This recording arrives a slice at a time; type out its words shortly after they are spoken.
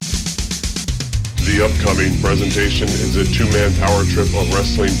The upcoming presentation is a two-man power trip of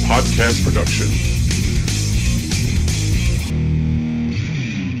wrestling podcast production.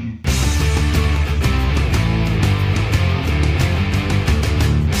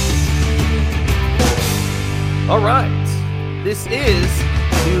 All right, this is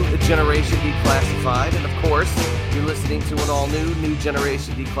New Generation Declassified, and of course, you're listening to an all-new New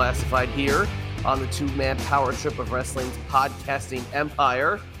Generation Declassified here on the two-man power trip of wrestling's podcasting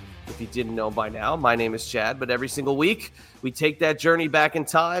empire. If you didn't know by now, my name is Chad, but every single week, we take that journey back in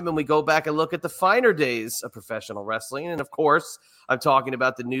time and we go back and look at the finer days of professional wrestling. And of course, I'm talking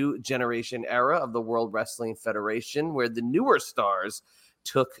about the new generation era of the World Wrestling Federation, where the newer stars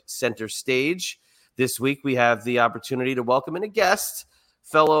took center stage. This week, we have the opportunity to welcome in a guest,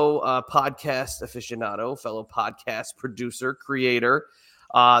 fellow podcast aficionado, fellow podcast producer, creator.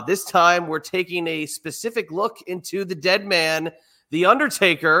 This time, we're taking a specific look into the dead man, The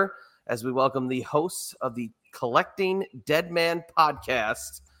Undertaker, as we welcome the host of the Collecting Dead Man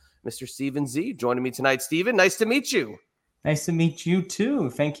podcast, Mr. Steven Z. Joining me tonight, Steven. Nice to meet you. Nice to meet you, too.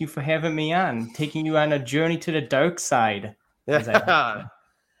 Thank you for having me on, taking you on a journey to the dark side. Yeah,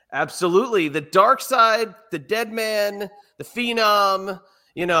 absolutely. The dark side, the dead man, the phenom,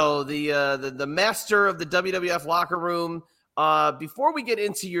 you know, the master of the WWF locker room. Before we get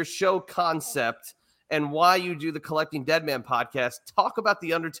into your show concept and why you do the Collecting Dead Man podcast, talk about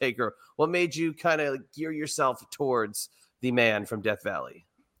The Undertaker. What made you kind of gear yourself towards the man from Death Valley?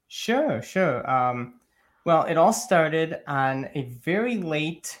 Sure. Well, it all started on a very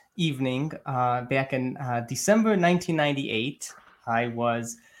late evening back in December 1998. I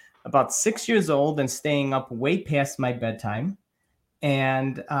was about 6 years old and staying up way past my bedtime,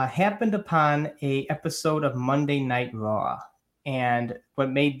 and happened upon a episode of Monday Night Raw. And what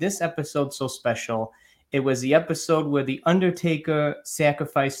made this episode so special, it was the episode where The Undertaker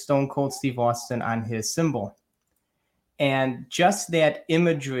sacrificed Stone Cold Steve Austin on his symbol. And just that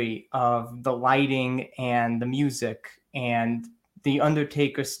imagery of the lighting and the music and The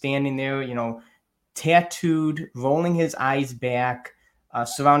Undertaker standing there, you know, tattooed, rolling his eyes back,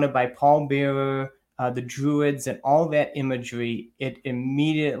 surrounded by Paul Bearer, the Druids, and all that imagery, it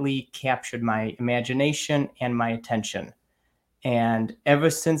immediately captured my imagination and my attention. And ever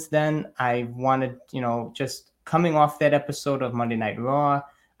since then, I wanted, you know, just coming off that episode of Monday Night Raw,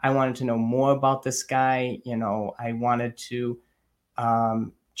 I wanted to know more about this guy. You know, I wanted to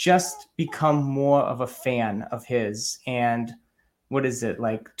just become more of a fan of his. And what is it,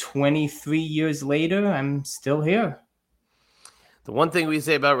 like 23 years later, I'm still here. The one thing we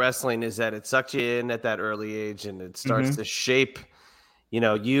say about wrestling is that it sucks you in at that early age, and it starts to shape, you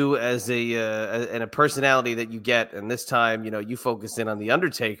know, you as a personality that you get. And this time, you know, you focus in on The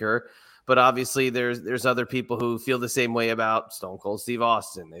Undertaker, but obviously there's other people who feel the same way about Stone Cold Steve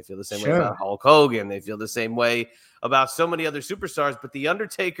Austin. They feel the same way about Hulk Hogan. They feel the same way about so many other superstars. But The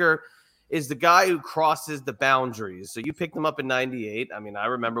Undertaker is the guy who crosses the boundaries. So you picked him up in 98. I mean, I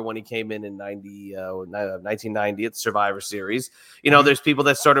remember when he came in 1990 at the Survivor Series. You know, there's people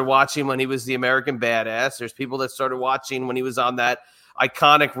that started watching when he was the American Badass. There's people that started watching when he was on that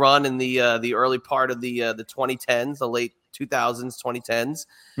iconic run in the early part of the 2010s, the late 2000s, 2010s.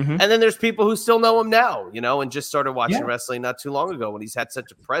 And then there's people who still know him now, you know, and just started watching wrestling not too long ago when he's had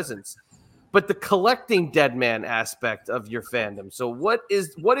such a presence. But the Collecting Dead Man aspect of your fandom. So what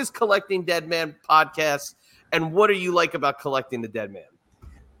is Collecting Dead Man podcast, and what do you like about collecting the Dead Man?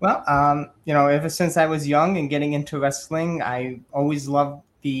 Well, you know, ever since I was young and getting into wrestling, I always loved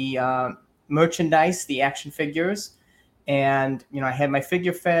the merchandise, the action figures. And, you know, I had my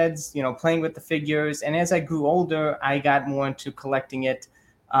figure feds, you know, playing with the figures. And as I grew older, I got more into collecting it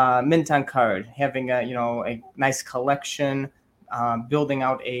mint on card, having a nice collection, building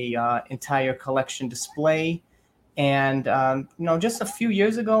out a entire collection display. And, you know, just a few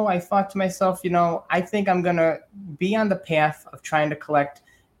years ago, I thought to myself, you know, I think I'm going to be on the path of trying to collect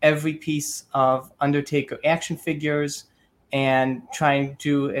every piece of Undertaker action figures and trying to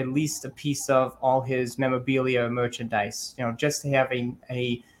do at least a piece of all his memorabilia merchandise, you know, just to have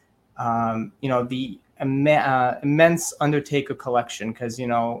the immense Undertaker collection. Because, you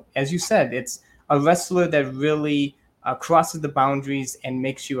know, as you said, it's a wrestler that really crosses the boundaries and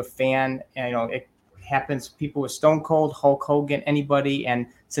makes you a fan. And, you know, it happens to people with Stone Cold, Hulk Hogan, anybody. And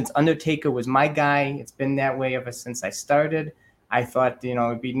since Undertaker was my guy, it's been that way ever since I started. I thought, you know,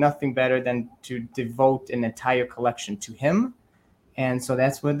 it'd be nothing better than to devote an entire collection to him. And so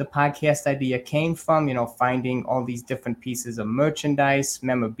that's where the podcast idea came from, you know, finding all these different pieces of merchandise,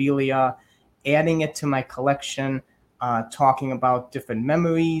 memorabilia, adding it to my collection, talking about different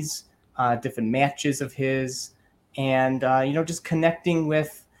memories, different matches of his, and, just connecting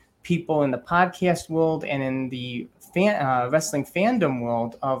with people in the podcast world and in the wrestling fandom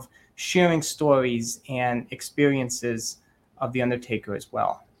world of sharing stories and experiences of The Undertaker as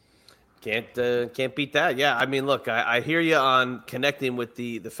well. Can't beat that. Yeah, I mean, look, I hear you on connecting with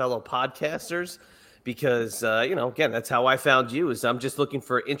the fellow podcasters because, again, that's how I found you is I'm just looking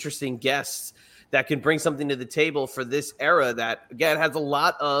for interesting guests that can bring something to the table for this era that, again, has a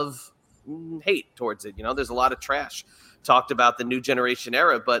lot of hate towards it. There's a lot of trash talked about the new generation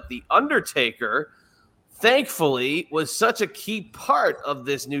era, but The Undertaker, thankfully, was such a key part of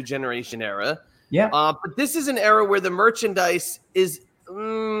this new generation era. Yeah. But this is an era where the merchandise is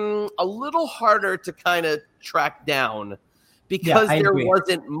a little harder to kind of track down because there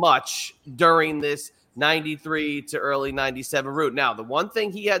wasn't much during this 93 to early 97 route. Now, the one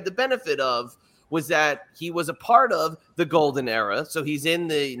thing he had the benefit of was that he was a part of the golden era. So he's in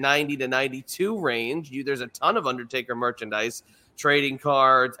the 90 to 92 range. There's a ton of Undertaker merchandise, trading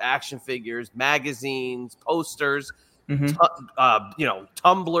cards, action figures, magazines, posters,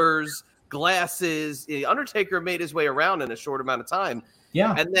 tumblers, glasses. The Undertaker made his way around in a short amount of time.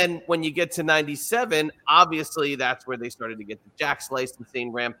 Yeah. And then when you get to 97, obviously that's where they started to get the Jack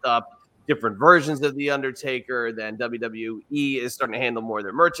licensing ramped up, different versions of The Undertaker. Then WWE is starting to handle more of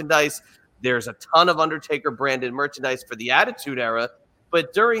their merchandise. There's a ton of Undertaker branded merchandise for the Attitude Era.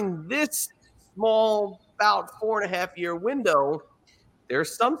 But during this small, about 4.5 year window,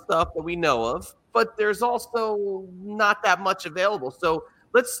 there's some stuff that we know of, but there's also not that much available. So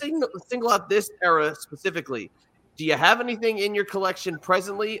let's single out this era specifically. Do you have anything in your collection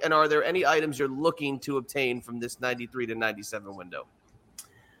presently? And are there any items you're looking to obtain from this 93 to 97 window?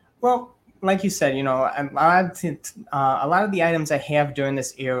 Well, like you said, a lot of the items I have during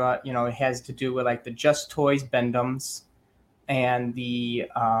this era, it has to do with like the Just Toys Bend-Ems and the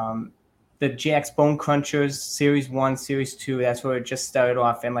Jakks Bone Crunchers Series 1, Series 2. That's where it just started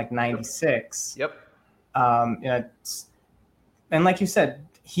off in like 96. Yep. And like you said,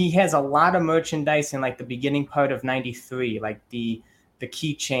 he has a lot of merchandise in like the beginning part of 93, like the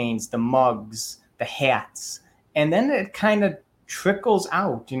keychains, the mugs, the hats. And then it kind of trickles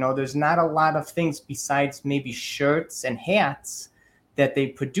out. There's not a lot of things besides maybe shirts and hats that they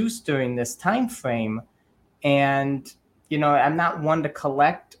produced during this time frame. And, I'm not one to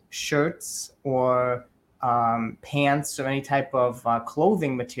collect shirts or pants or any type of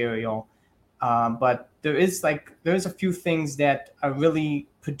clothing material. But there's a few things that are really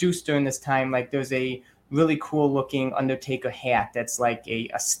produced during this time. Like there's a really cool looking Undertaker hat that's like a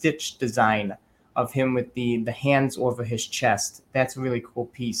stitched design of him with the hands over his chest. That's a really cool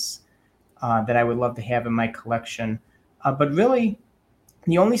piece that I would love to have in my collection. But really,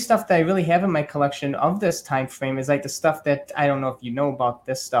 the only stuff that I really have in my collection of this time frame is like the stuff that I don't know if you know about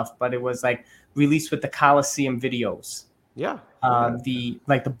this stuff, but it was like released with the Coliseum videos. Yeah.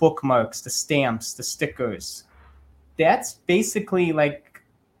 The bookmarks, the stamps, the stickers. That's basically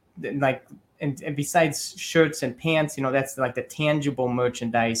and besides shirts and pants, that's like the tangible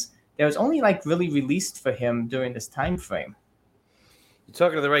merchandise that was only like really released for him during this time frame. You're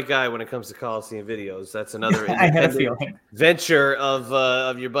talking to the right guy when it comes to Coliseum videos. That's another I had a feeling. venture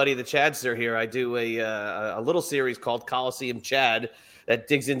of your buddy the Chadster here. I do a little series called Coliseum Chad that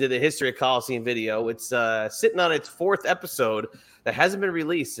digs into the history of Coliseum video. It's sitting on its 4th episode that hasn't been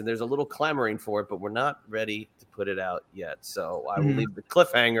released, and there's a little clamoring for it, but we're not ready to put it out yet. So I will leave the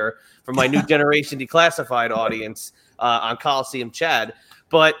cliffhanger for my new generation declassified audience on Coliseum Chad.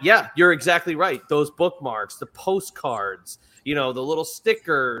 But yeah, you're exactly right. Those bookmarks, the postcards, the little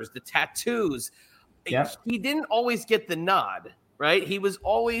stickers, the tattoos. Yep. He didn't always get the nod, right? He was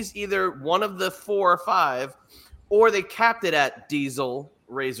always either one of the 4 or 5, or they capped it at Diesel,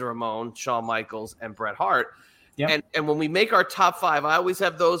 Razor Ramon, Shawn Michaels, and Bret Hart. Yep. And when we make our top 5, I always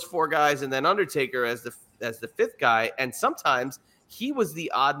have those 4 guys and then Undertaker as the 5th guy. And sometimes he was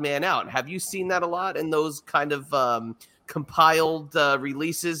the odd man out. Have you seen that a lot in those kind of compiled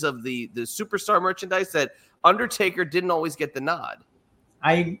releases of the superstar merchandise that Undertaker didn't always get the nod?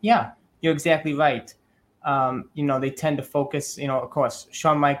 You're exactly right. They tend to focus, of course,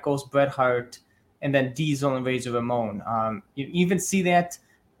 Shawn Michaels, Bret Hart, and then Diesel and Razor Ramon. You even see that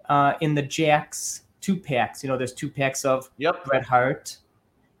in the Jakks 2-packs. There's 2 packs of Bret Hart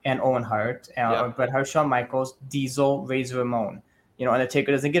and Owen Hart, or Bret Hart, Shawn Michaels, Diesel, Razor Ramon.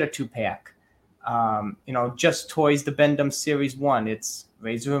 Undertaker doesn't get a 2-pack. Just Toys, the Bend-Em Series 1, it's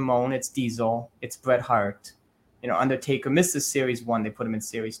Razor Ramon, it's Diesel, it's Bret Hart. Undertaker misses Series 1, they put him in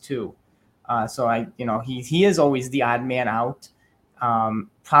Series 2. So he is always the odd man out.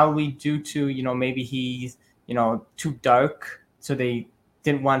 Probably due to, maybe he's, too dark. So they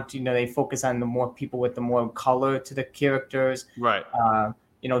didn't want to, they focus on the more people with the more color to the characters. Right.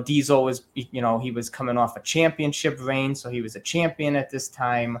 Diesel was, he was coming off a championship reign, so he was a champion at this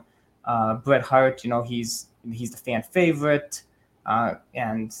time. Bret Hart, he's the fan favorite.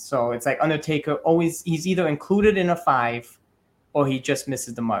 And so it's like Undertaker he's either included in a 5 or he just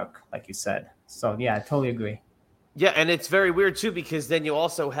misses the mark, like you said. So yeah, I totally agree. Yeah, and it's very weird too, because then you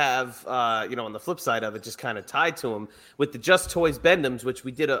also have, on the flip side of it, just kind of tied to him with the Just Toys Bendems, which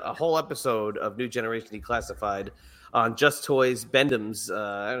we did a whole episode of New Generation Declassified on Just Toys Bendems.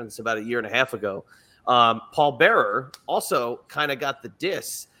 I don't know, it's about a year and a half ago. Paul Bearer also kind of got the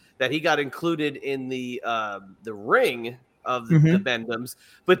diss that he got included in the ring of the Bendems,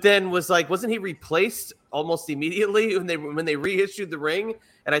 but then wasn't he replaced almost immediately when they reissued the ring?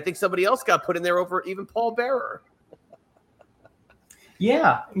 And I think somebody else got put in there over even Paul Bearer.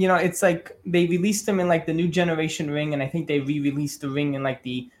 Yeah, it's like they released them in like the New Generation ring, and I think they re-released the ring in like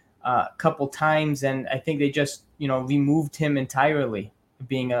the couple times, and I think they just removed him entirely,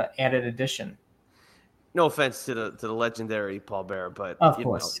 being an added addition. No offense to the legendary Paul Bearer, but of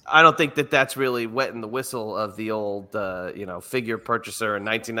course, I don't think that's really wetting the whistle of the old figure purchaser in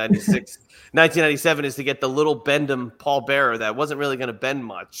 1996, 1997 is to get the little Bendem Paul Bearer that wasn't really going to bend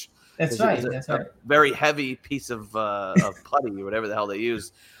much. That's right. A very heavy piece of putty or whatever the hell they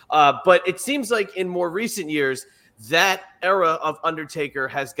use. But it seems like in more recent years, that era of Undertaker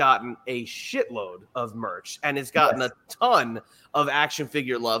has gotten a shitload of merch and it's gotten a ton of action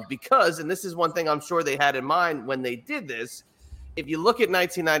figure love because, and this is one thing I'm sure they had in mind when they did this, if you look at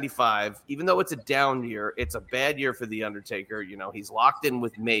 1995, even though it's a down year, it's a bad year for The Undertaker. He's locked in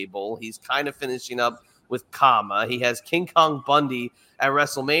with Mabel. He's kind of finishing up with Kama. He has King Kong Bundy at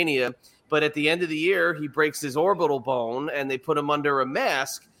WrestleMania, but at the end of the year, he breaks his orbital bone and they put him under a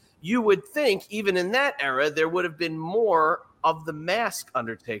mask. You would think even in that era, there would have been more of the mask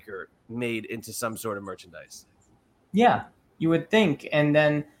Undertaker made into some sort of merchandise. Yeah, you would think. And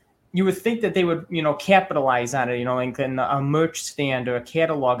then you would think that they would, capitalize on it, like in a merch stand or a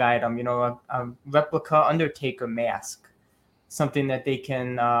catalog item, a replica Undertaker mask, something that they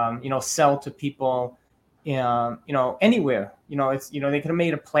can, sell to people, anywhere. It's, they could have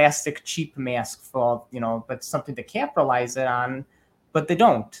made a plastic cheap mask for, but something to capitalize it on, but they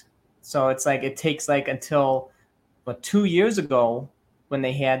don't. So it's like it takes like until 2 years ago when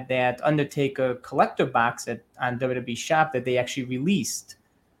they had that Undertaker collector box on WWE Shop that they actually released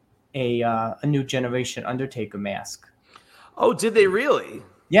a New Generation Undertaker mask. Oh, did they really?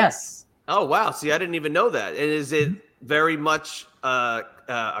 Yes. Oh, wow. See, I didn't even know that. And is it very much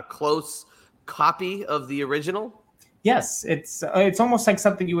a close copy of the original? Yes, it's almost like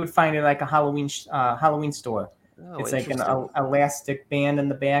something you would find in like a Halloween store. Oh, it's like an elastic band in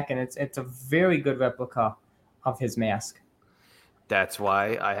the back, and it's a very good replica of his mask. That's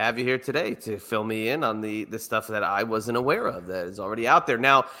why I have you here today, to fill me in on the stuff that I wasn't aware of that is already out there.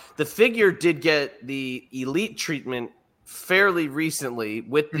 Now, the figure did get the Elite treatment fairly recently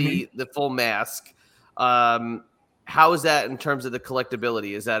with the full mask. How is that in terms of the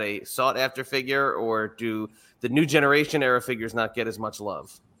collectability? Is that a sought-after figure, or do the New Generation era figures not get as much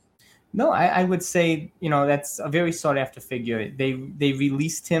love? No, I would say, that's a very sought-after figure. They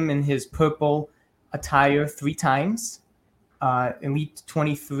released him in his purple attire 3 times. Elite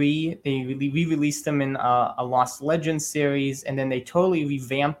 23, they re-released him in a Lost Legends series, and then they totally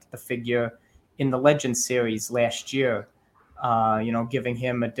revamped the figure in the Legends series last year, giving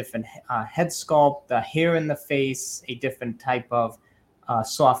him a different head sculpt, the hair in the face, a different type of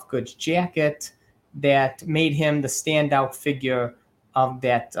soft goods jacket that made him the standout figure of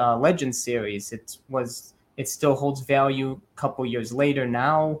that Legends series. It still holds value a couple years later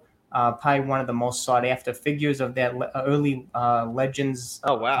now. Probably one of the most sought after figures of that early Legends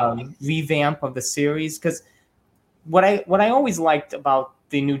revamp of the series. Because what I always liked about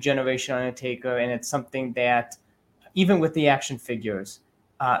the New Generation Undertaker, and it's something that even with the action figures,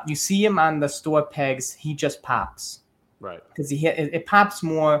 you see him on the store pegs, he just pops. Right. Because it pops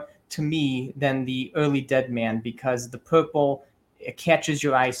more to me than the early Deadman, because the purple, it catches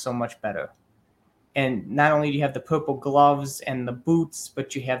your eye so much better. And not only do you have the purple gloves and the boots,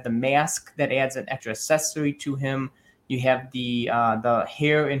 but you have the mask that adds an extra accessory to him. You have the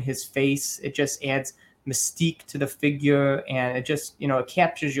hair in his face. It just adds mystique to the figure, and it just, it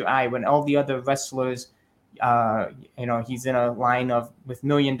captures your eye. When all the other wrestlers, he's in a line with $1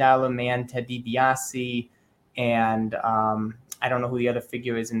 Million Man, Ted DiBiase, and I don't know who the other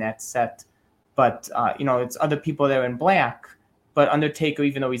figure is in that set, but it's other people that are in black. But Undertaker,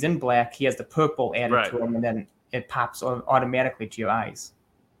 even though he's in black, he has the purple added to him, and then it pops automatically to your eyes.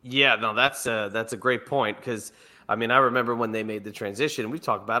 Yeah, no, that's a great point, because, I mean, I remember when they made the transition. We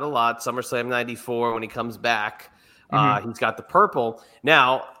talked about it a lot. SummerSlam '94, when he comes back, He's got the purple.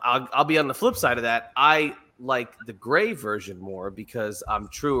 Now, I'll be on the flip side of that. I like the gray version more because I'm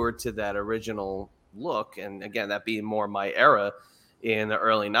truer to that original look. And again, that being more my era in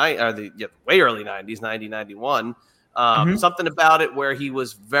the way early 90s, 90, 91. Something about it where he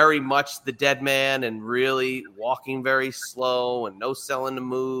was very much the dead man and really walking very slow and no selling the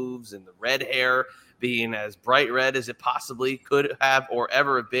moves, and the red hair being as bright red as it possibly could have or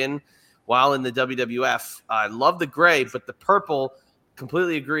ever have been while in the WWF. I love the gray, but the purple,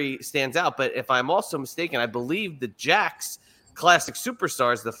 completely agree, stands out. But if I'm also mistaken, I believe the Jakks Classic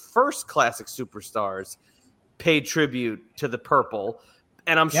Superstars, the first Classic Superstars, paid tribute to the purple,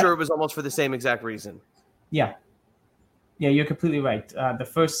 and I'm sure it was almost for the same exact reason. Yeah, you're completely right. The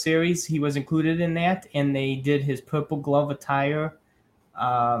first series, he was included in that, and they did his purple glove attire.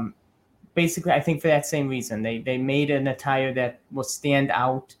 Basically, I think for that same reason. They made an attire that will stand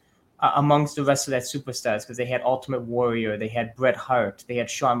out amongst the rest of that superstars, because they had Ultimate Warrior, they had Bret Hart, they had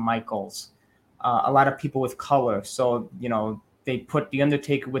Shawn Michaels, a lot of people with color. So, they put The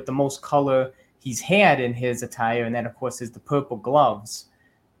Undertaker with the most color he's had in his attire, and that, of course, is the purple gloves.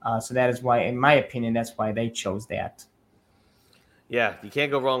 So that is why, in my opinion, that's why they chose that. Yeah, you can't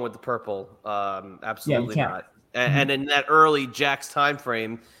go wrong with the purple. Absolutely not. Mm-hmm. And in that early Jakks time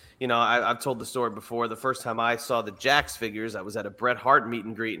frame, I've told the story before. The first time I saw the Jakks figures, I was at a Bret Hart meet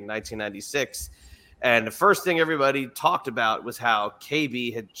and greet in 1996. And the first thing everybody talked about was how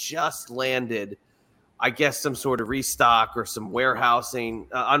KB had just landed, I guess, some sort of restock or some warehousing,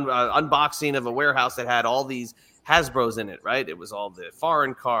 unboxing of a warehouse that had all these Hasbros in it, right? It was all the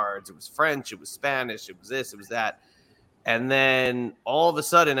foreign cards. It was French. It was Spanish. It was this. It was that. And then all of a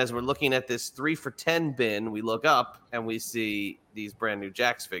sudden, as we're looking at this 3 for $10 bin, we look up and we see these brand new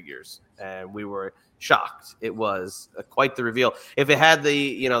Jakks figures, and we were shocked. It was quite the reveal. If it had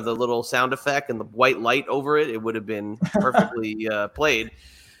the little sound effect and the white light over it, it would have been perfectly played.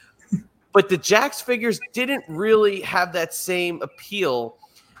 But the Jakks figures didn't really have that same appeal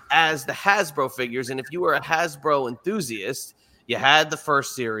as the Hasbro figures. And if you were a Hasbro enthusiast, you had the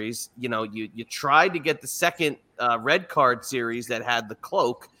first series. You tried to get the second red card series that had the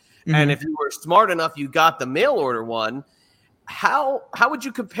cloak. Mm-hmm. And if you were smart enough, you got the mail order one. How would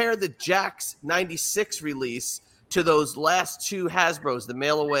you compare the Jakks 96 release to those last two Hasbros, the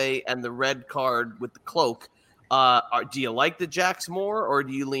mail away and the red card with the cloak? Do you like the Jakks more, or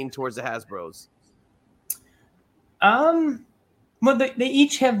do you lean towards the Hasbros? Well, they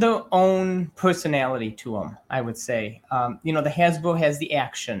each have their own personality to them, I would say. The Hasbro has the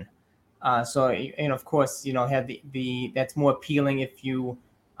action. So, of course, have the that's more appealing if you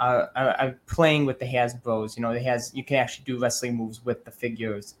are playing with the Hasbros. You can actually do wrestling moves with the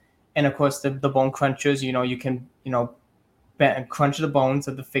figures. And, of course, the Bone Crunchers, you can, crunch the bones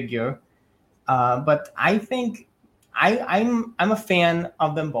of the figure. But I think I'm a fan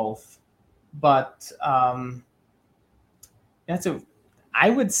of them both. But I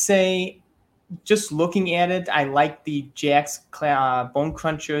would say, just looking at it, I like the Jakks Bone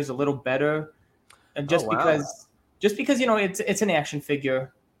Crunchers a little better, because it's an action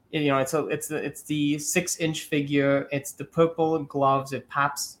figure. It's the 6-inch figure. It's the purple gloves. It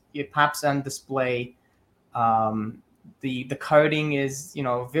pops on display. The carding is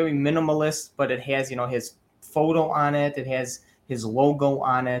very minimalist, but it has his photo on it. It has his logo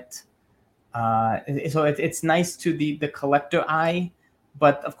on it. So it's nice to the collector eye.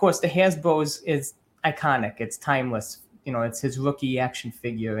 But of course, the Hasbro's is iconic. It's timeless. It's his rookie action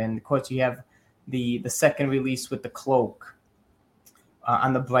figure, and of course, you have the second release with the cloak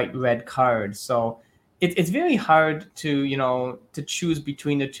on the bright red card. So it's very hard to choose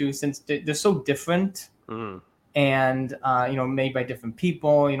between the two, since they're so different, and made by different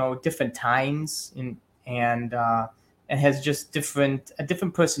people, different times, and has just different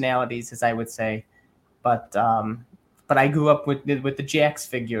personalities, as I would say. But I grew up with the Jakks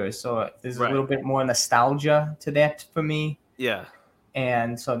figures, so there's a little bit more nostalgia to that for me. Yeah.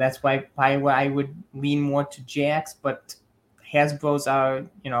 And so that's why I would lean more to Jakks, but Hasbro's are,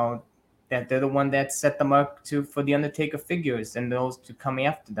 that they're the one that set the mark for the Undertaker figures and those to come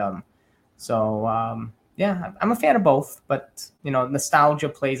after them. So, I'm a fan of both, but, nostalgia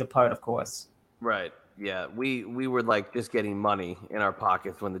plays a part, of course. Right. Yeah, we were like just getting money in our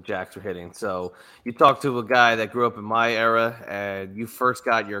pockets when the Jakks were hitting. So you talk to a guy that grew up in my era, and you first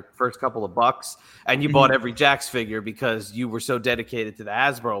got your first couple of bucks, and you bought every Jakks figure because you were so dedicated to the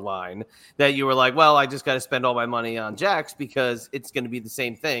Hasbro line that you were like, well, I just got to spend all my money on Jakks because it's going to be the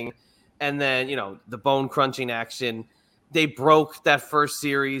same thing. And then, the bone crunching action. they broke that first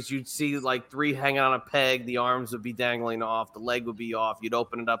series. You'd see like 3 hanging on a peg. The arms would be dangling off. The leg would be off. You'd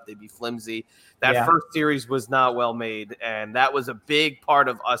open it up. They'd be flimsy. That first series was not well made. And that was a big part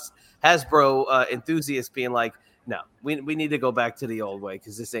of us Hasbro enthusiasts being like, no, we need to go back to the old way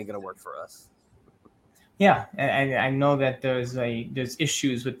because this ain't going to work for us. Yeah, and I know that there's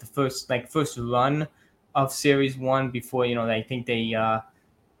issues with the first run of Series 1 before, I think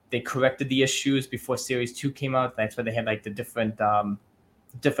they corrected the issues before Series 2 came out. That's why they had like the different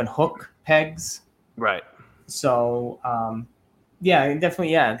hook pegs. Right. So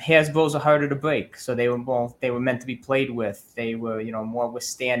definitely, Hasbro's are harder to break. So they were meant to be played with. They were, more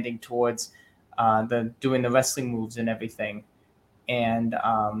withstanding towards doing the wrestling moves and everything. And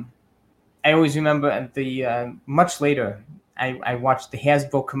I always remember much later, I watched the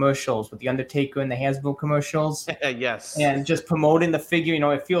Hasbro commercials with The Undertaker and the Hasbro commercials. Yes. And just promoting the figure,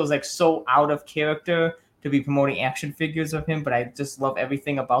 it feels like so out of character to be promoting action figures of him, but I just love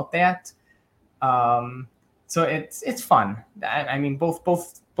everything about that. So it's fun. I mean,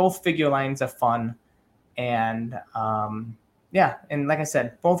 both figure lines are fun. And and like I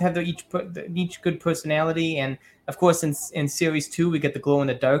said, both have each good personality. And of course, in Series 2, we get the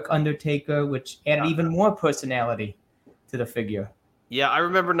glow-in-the-dark Undertaker, which added even more personality to the figure. Yeah, I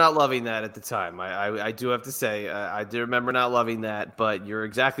remember not loving that at the time. I do have to say, I do remember not loving that, but you're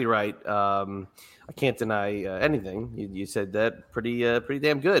exactly right. I can't deny anything. You said that pretty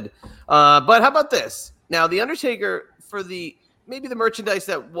damn good. But how about this? Now, the Undertaker, for maybe the merchandise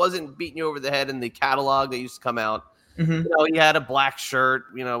that wasn't beating you over the head in the catalog that used to come out, he had a black shirt,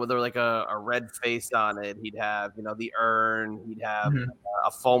 with like a red face on it. He'd have, the urn. He'd have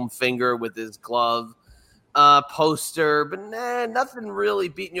a foam finger with his glove poster, but nothing really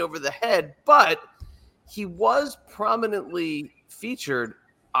beating you over the head. But he was prominently featured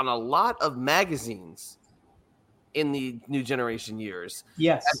on a lot of magazines in the New Generation years.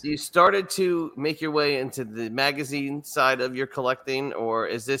 Yes. Have you started to make your way into the magazine side of your collecting, or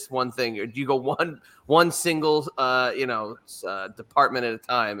is this one thing, or do you go one single department at a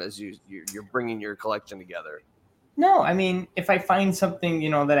time as you're bringing your collection together? No, I mean, if I find something,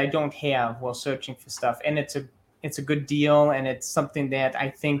 that I don't have while searching for stuff, and it's a good deal, and it's something that I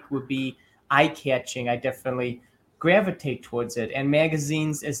think would be eye-catching, I definitely gravitate towards it. And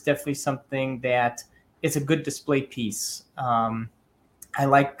magazines is definitely something that it's a good display piece. I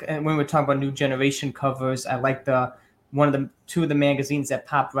like, when we're talking about New Generation covers, I like two of the magazines that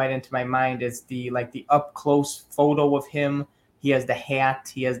pop right into my mind is the up close photo of him. He has the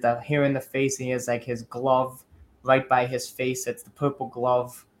hat, he has the hair in the face, and he has like his glove right by his face. That's the purple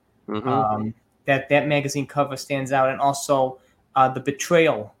glove. That magazine cover stands out. And also the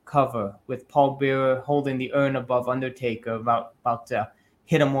Betrayal cover with Paul Bearer holding the urn above Undertaker about to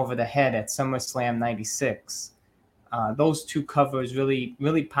hit him over the head at SummerSlam 96. Those two covers really,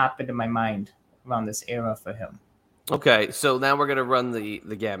 really pop into my mind around this era for him. Okay, so now we're going to run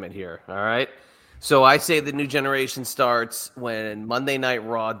the gamut here, all right? So I say the New Generation starts when Monday Night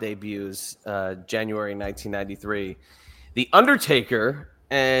Raw debuts, January 1993. The Undertaker,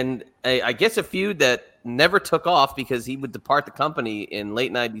 and I guess a feud that never took off because he would depart the company in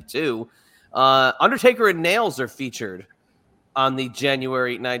late 92. Undertaker and Nails are featured on the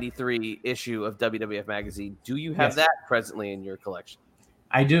January 93 issue of WWF Magazine. Do you have that presently in your collection?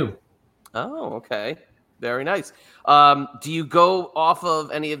 I do. Oh, okay. Very nice. Do you go off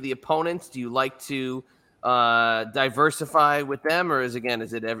of any of the opponents? Do you like to diversify with them, or is it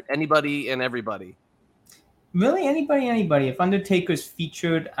anybody and everybody? Really, anybody. If Undertaker's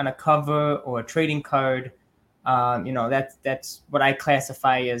featured on a cover or a trading card, that's what I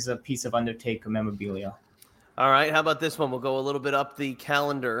classify as a piece of Undertaker memorabilia. All right. How about this one? We'll go a little bit up the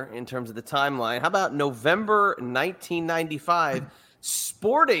calendar in terms of the timeline. How about November 1995,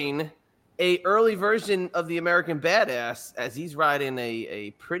 sporting a early version of the American Badass as he's riding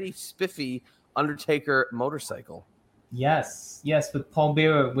a pretty spiffy Undertaker motorcycle. Yes, with Paul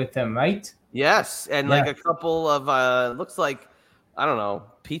Bearer with him, right? Yes, and like a couple of looks like, I don't know,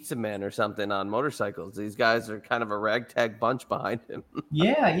 pizza men or something on motorcycles. These guys are kind of a ragtag bunch behind him.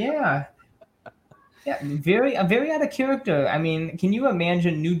 Yeah, very out of character. I mean, can you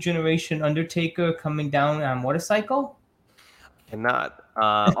imagine New Generation Undertaker coming down on a motorcycle? Cannot.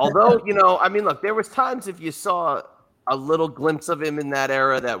 Although, look, there was times if you saw a little glimpse of him in that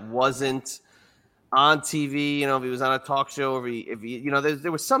era that wasn't on TV, if he was on a talk show, or if he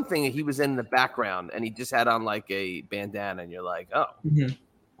there was something he was in the background and he just had on like a bandana and you're like, oh,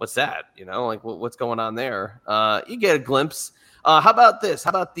 what's that? What's going on there? You get a glimpse. How about this? How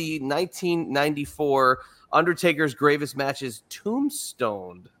about the 1994 Undertaker's Gravest Matches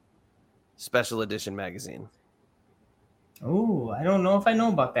Tombstone special edition magazine? Oh, I don't know if I know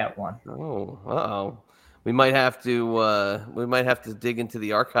about that one. Oh, uh-oh. We might have to dig into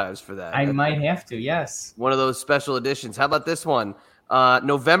the archives for that. I might have to, yes. One of those special editions. How about this one?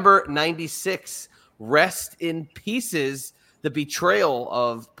 November 96, Rest in Pieces, The Betrayal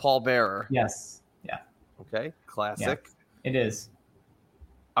of Paul Bearer. Yes. Yeah. Okay, classic. Yeah, it is.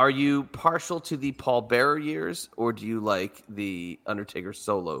 Are you partial to the Paul Bearer years, or do you like the Undertaker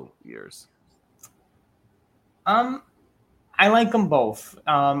solo years? I like them both.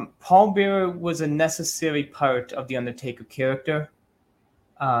 Paul Bearer was a necessary part of the Undertaker character.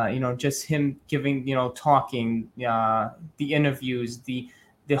 Just him giving, talking, the interviews, the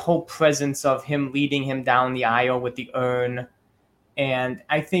whole presence of him leading him down the aisle with the urn. And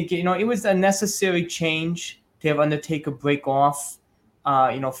I think, it was a necessary change to have Undertaker break off,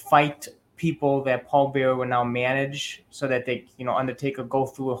 fight people that Paul Bearer will now manage so that they, Undertaker go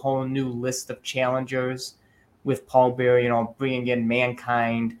through a whole new list of challengers with Paul Bearer, bringing in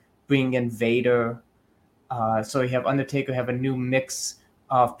Mankind, bringing in Vader. So you have Undertaker have a new mix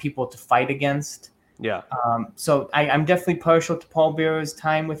of people to fight against. Yeah. So I'm definitely partial to Paul Bearer's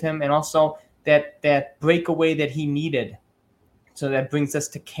time with him, and also that breakaway that he needed. So that brings us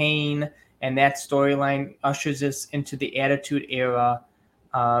to Kane, and that storyline ushers us into the Attitude Era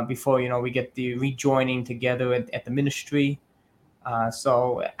before, we get the rejoining together at the Ministry.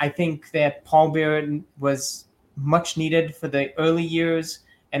 So I think that Paul Bearer was much needed for the early years,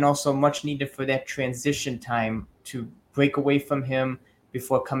 and also much needed for that transition time to break away from him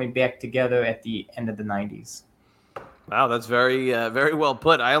before coming back together at the end of the 90s. Wow, that's very, very well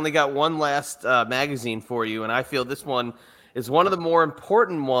put. I only got one last magazine for you, and I feel this one is one of the more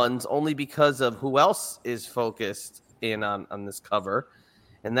important ones only because of who else is focused in on this cover,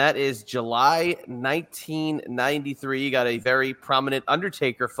 and that is July 1993. You got a very prominent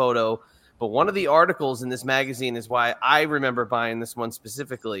Undertaker photo, but one of the articles in this magazine is why I remember buying this one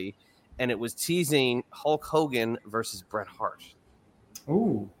specifically, and it was teasing Hulk Hogan versus Bret Hart.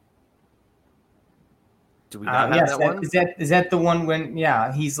 Ooh. Do we not have that one? Is that the one when,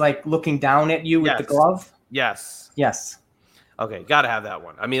 he's like looking down at you with the glove? Yes. Yes. Okay, got to have that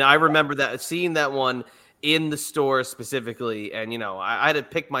one. I mean, I remember seeing that one in the store specifically, and I had to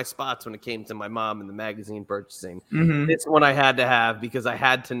pick my spots when it came to my mom and the magazine purchasing. Mm-hmm. It's one I had to have because I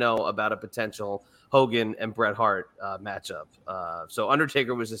had to know about a potential Hogan and Bret Hart matchup. So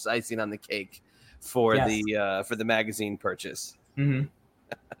Undertaker was just icing on the cake for the magazine purchase. Mm-hmm.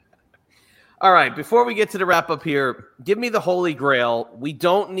 All right, before we get to the wrap up here, give me the Holy Grail. We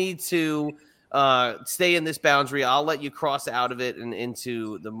don't need to stay in this boundary. I'll let you cross out of it and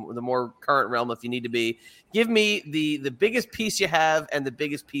into the more current realm if you need to be. Give me the biggest piece you have and the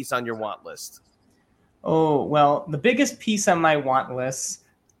biggest piece on your want list. Oh, well, the biggest piece on my want list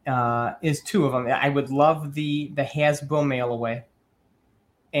is two of them. I would love the Hasbro mail away,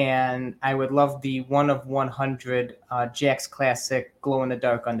 and I would love the 1 of 100 Jakks Classic Glow in the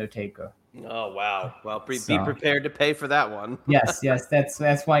Dark Undertaker. Oh, wow. Well, be prepared to pay for that one. yes.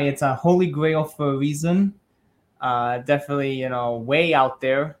 That's why it's a Holy Grail for a reason. Definitely, way out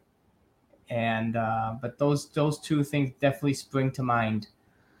there. And but those two things definitely spring to mind.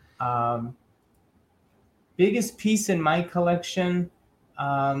 Biggest piece in my collection,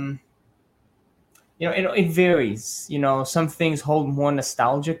 it varies. Some things hold more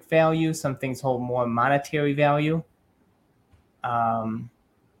nostalgic value, some things hold more monetary value.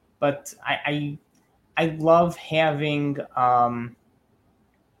 But I love having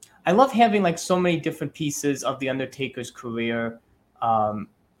like so many different pieces of the Undertaker's career,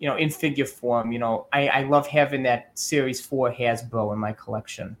 in figure form. I love having that Series 4 Hasbro in my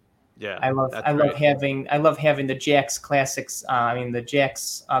collection. Yeah, I love having the Jakks Classics. The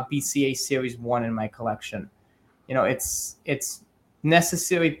Jakks BCA Series 1 in my collection. It's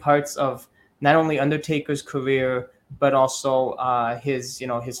necessary parts of not only Undertaker's career, but also his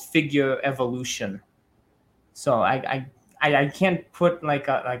figure evolution. So I can't put like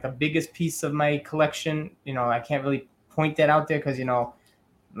a biggest piece of my collection. I can't really point that out there because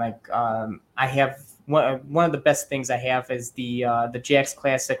I have one of the best things I have is the Jakks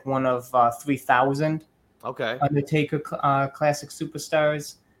Classic 1 of 3000. Okay. Undertaker Classic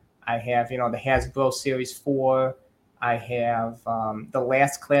Superstars. I have the Hasbro Series 4. I have the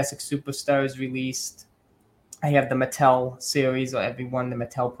last Classic Superstars released. I have the Mattel series, or every one the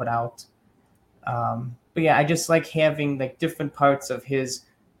Mattel put out. But yeah, I just like having like different parts of his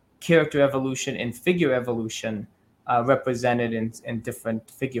character evolution and figure evolution represented in different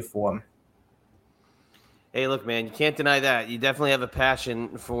figure form. Hey, look, man, you can't deny that. You definitely have a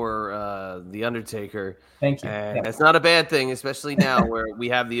passion for The Undertaker. Thank you. And It's not a bad thing, especially now where we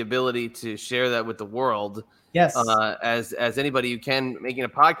have the ability to share that with the world. Yes. As anybody who can, making a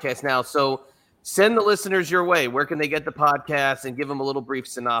podcast now. So send the listeners your way. Where can they get the podcast, and give them a little brief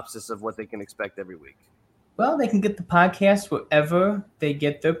synopsis of what they can expect every week? Well, they can get the podcast wherever they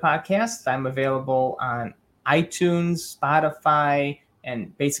get their podcasts. I'm available on iTunes, Spotify,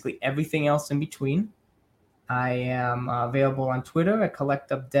 and basically everything else in between. I am available on Twitter at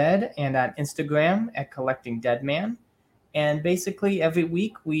CollectUpDead and on Instagram at CollectingDeadman. And basically every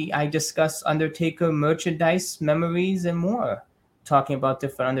week I discuss Undertaker merchandise, memories, and more. Talking about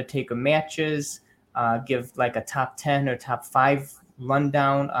different Undertaker matches, give like a top 10 or top 5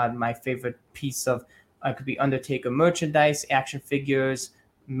 rundown on my favorite piece of, it could be Undertaker merchandise, action figures,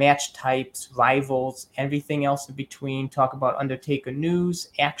 match types, rivals, everything else in between. Talk about Undertaker news,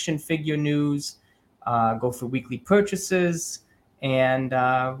 action figure news, go for weekly purchases, and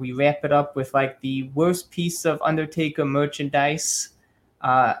we wrap it up with like the worst piece of Undertaker merchandise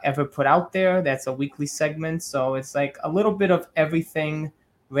ever put out there. That's a weekly segment, so it's like a little bit of everything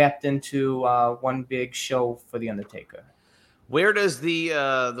wrapped into one big show for the Undertaker. Where does the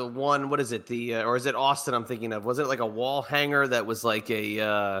one, what is it, or is it Austin I'm thinking of? Was it like a wall hanger that was like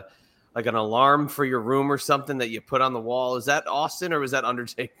a like an alarm for your room or something that you put on the wall? Is that Austin or was that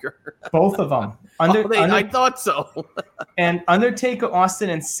Undertaker? Both of them. I thought so. And Undertaker, Austin,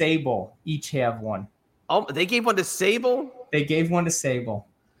 and Sable each have one. Oh, they gave one to Sable? They gave one to Sable.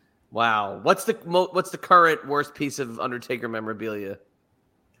 Wow. What's the current worst piece of Undertaker memorabilia?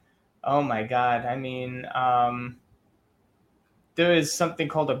 Oh my God. I mean, there is something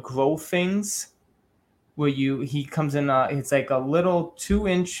called a Grow Things, where he comes in, it's like a little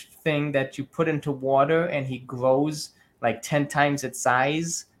 2-inch thing that you put into water and he grows like 10 times its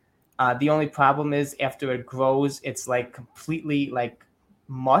size. The only problem is after it grows, it's like completely like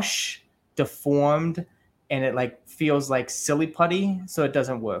mush, deformed, and it like feels like silly putty, so it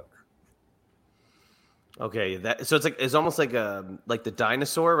doesn't work. Okay, so it's almost like the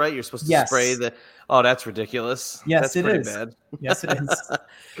dinosaur, right? You're supposed to spray the. Oh, that's ridiculous. Yes, that's pretty bad. Yes, it is.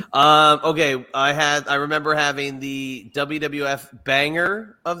 Okay, I remember having the WWF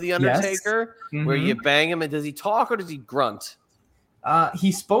banger of the Undertaker, where you bang him, and does he talk or does he grunt?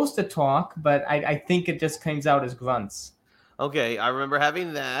 He's supposed to talk, but I think it just comes out as grunts. Okay, I remember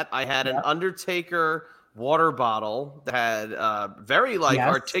having that. I had an Undertaker water bottle that had very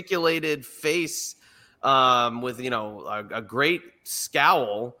articulated face. With a great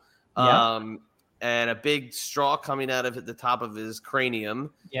scowl, and a big straw coming out of the top of his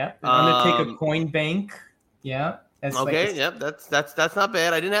cranium. Yeah, Undertaker coin bank. Yeah, that's okay. That's not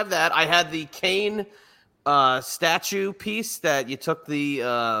bad. I didn't have that. I had the Kane statue piece that you took the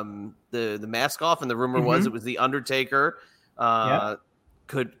mask off, and the rumor was it was the Undertaker.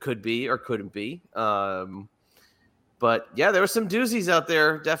 Could be or couldn't be. But yeah, there were some doozies out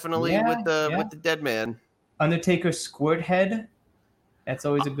there, definitely with the dead man. Undertaker squirt head, that's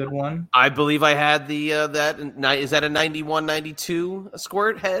always a good one. I believe I had the is that a 91, 92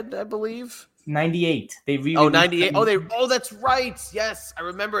 squirt head? I believe 98. They 98. Oh, that's right. Yes, I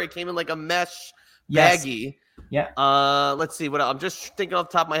remember it came in like a mesh baggie. Yeah. Let's see what I'm just thinking off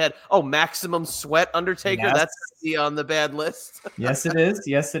the top of my head. Oh, Maximum Sweat Undertaker. Yes. That's on the bad list. Yes, it is.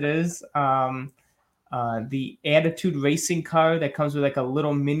 Yes, it is. The Attitude racing car that comes with like a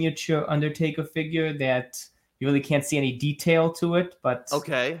little miniature Undertaker figure that you really can't see any detail to it, but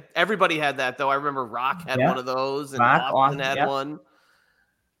okay. Everybody had that though. I remember Rock had one of those, and Austin had one.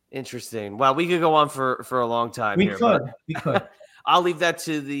 Interesting. Wow, we could go on for a long time. We could. I'll leave that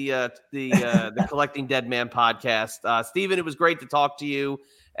to the Collecting Dead Man podcast. Steven, it was great to talk to you,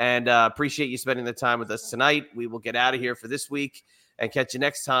 and appreciate you spending the time with us tonight. We will get out of here for this week and catch you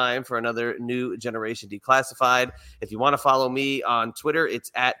next time for another New Generation Declassified. If you want to follow me on Twitter,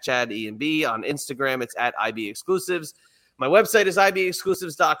 it's at ChadENB. On Instagram, it's at IB Exclusives. My website is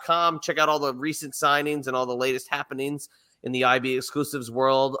ibexclusives.com. Check out all the recent signings and all the latest happenings in the IB Exclusives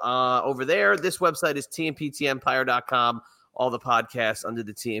world over there. This website is tmptempire.com. All the podcasts under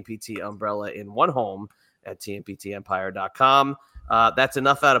the TMPT umbrella in one home at tmptempire.com. That's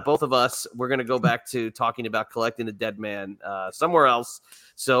enough out of both of us. We're going to go back to talking about Collecting the Dead Man somewhere else.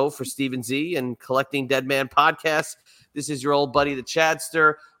 So for Steven Z and Collecting Dead Man podcast, this is your old buddy, the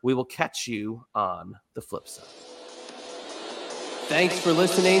Chadster. We will catch you on the flip side. Thanks for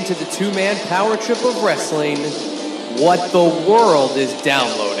listening to the two-man power trip of wrestling. What the world is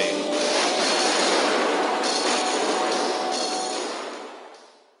downloading.